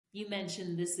You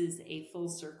mentioned this is a full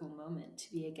circle moment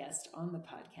to be a guest on the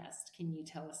podcast. Can you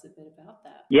tell us a bit about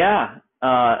that? Yeah.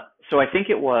 So I think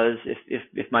it was,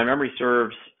 if my memory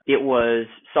serves, it was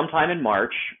sometime in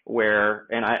March where,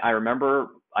 and I remember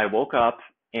I woke up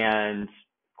and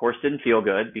of course didn't feel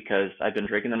good because I'd been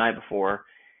drinking the night before.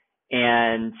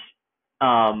 And,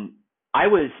 um, I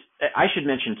should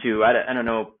mention too, I don't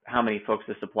know how many folks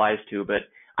this applies to, but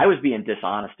I was being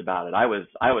dishonest about it. I was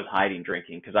hiding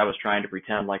drinking because I was trying to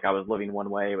pretend like I was living one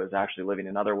way, I was actually living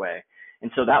another way.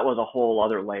 And so that was a whole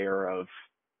other layer of,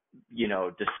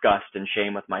 disgust and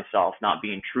shame with myself, not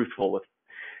being truthful with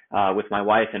my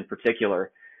wife in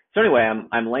particular. So anyway,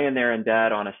 I'm laying there in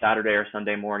bed on a Saturday or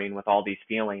Sunday morning with all these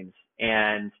feelings,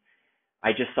 and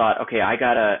I just thought, okay, I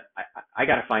gotta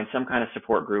find some kind of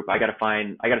support group. I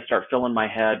gotta start filling my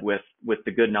head with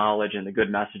the good knowledge and the good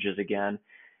messages again.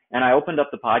 And I opened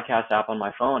up the podcast app on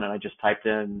my phone and I just typed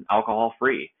in alcohol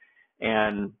free,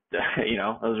 and those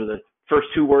are the first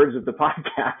two words of the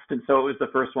podcast, and so it was the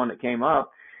first one that came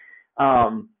up.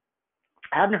 Um,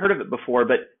 I hadn't heard of it before,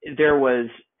 but there was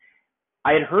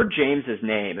I had heard James's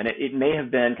name, and it may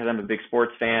have been because I'm a big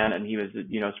sports fan, and he was,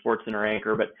 Sports Center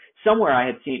anchor. But somewhere I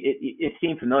had seen it. It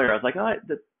seemed familiar. I was like,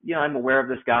 oh, I'm aware of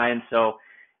this guy, and so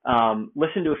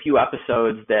listened to a few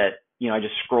episodes that I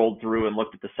just scrolled through and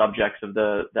looked at the subjects of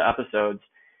the episodes,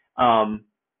 and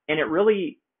it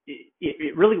really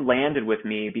landed with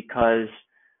me because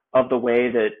of the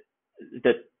way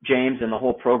that James and the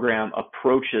whole program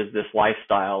approaches this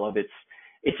lifestyle of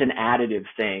it's an additive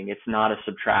thing. It's not a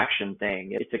subtraction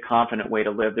thing. It's a confident way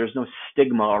to live. There's no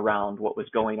stigma around what was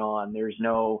going on. There's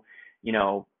no,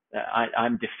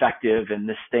 I'm defective and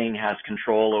this thing has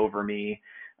control over me.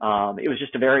 It was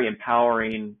just a very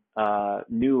empowering,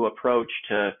 new approach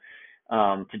to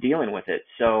dealing with it.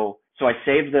 So I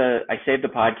saved the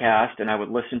podcast and I would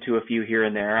listen to a few here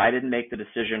and there. I didn't make the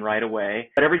decision right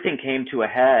away, but everything came to a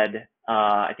head.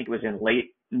 I think it was in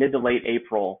mid to late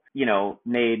April,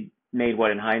 made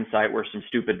what in hindsight were some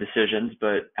stupid decisions,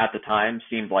 but at the time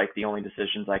seemed like the only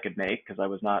decisions I could make because I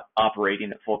was not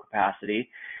operating at full capacity.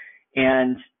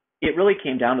 And it really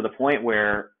came down to the point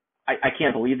where I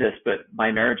can't believe this, but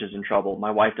my marriage is in trouble.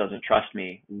 My wife doesn't trust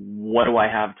me. What do I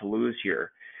have to lose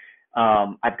here?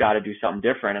 I've got to do something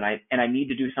different, and I need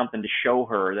to do something to show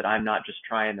her that I'm not just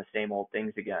trying the same old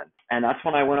things again. And that's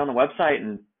when I went on the website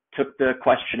and took the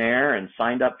questionnaire and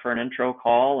signed up for an intro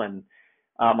call. And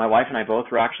my wife and I both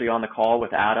were actually on the call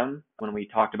with Adam when we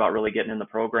talked about really getting in the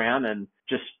program, and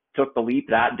just took the leap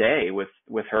that day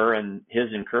with her and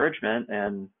his encouragement,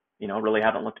 and really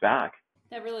haven't looked back.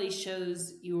 That really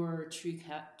shows your true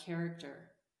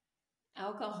character.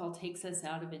 Alcohol takes us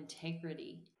out of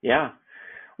integrity. Yeah.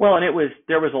 Well, and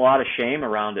there was a lot of shame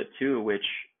around it too, which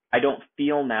I don't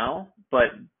feel now, but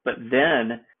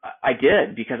then I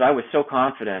did because I was so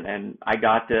confident and I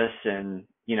got this, and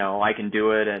I can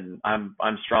do it, and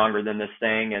I'm stronger than this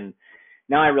thing. And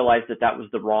now I realize that was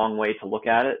the wrong way to look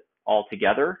at it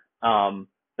altogether.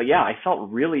 But yeah, I felt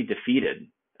really defeated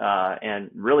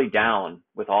and really down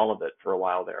with all of it for a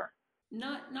while there.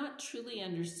 Not truly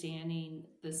understanding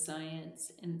the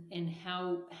science and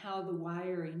how the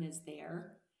wiring is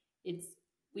there. It's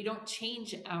We don't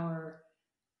change our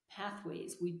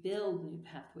pathways, we build new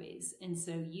pathways. And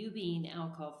so you being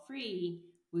alcohol free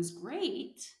was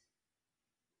great.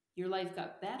 Your life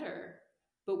got better,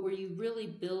 but were you really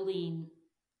building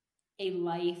a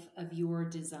life of your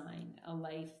design, a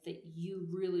life that you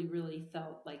really, really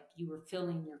felt like you were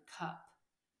filling your cup?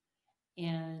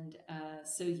 And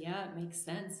so yeah, it makes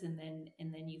sense. And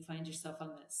then you find yourself on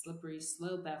that slippery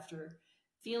slope after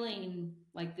feeling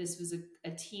like this was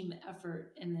a team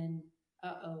effort, and then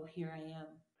here I am.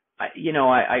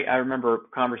 I remember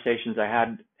conversations I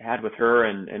had with her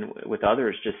and with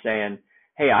others, just saying,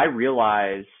 hey, I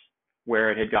realize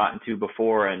where it had gotten to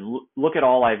before, and look at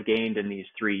all I've gained in these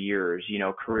 3 years,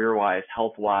 career wise,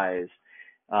 health wise,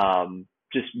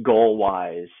 just goal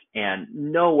wise, and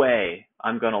no way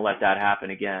I'm going to let that happen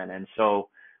again. And so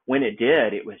when it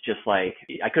did, it was just like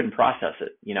I couldn't process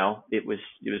it. It was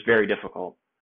very difficult.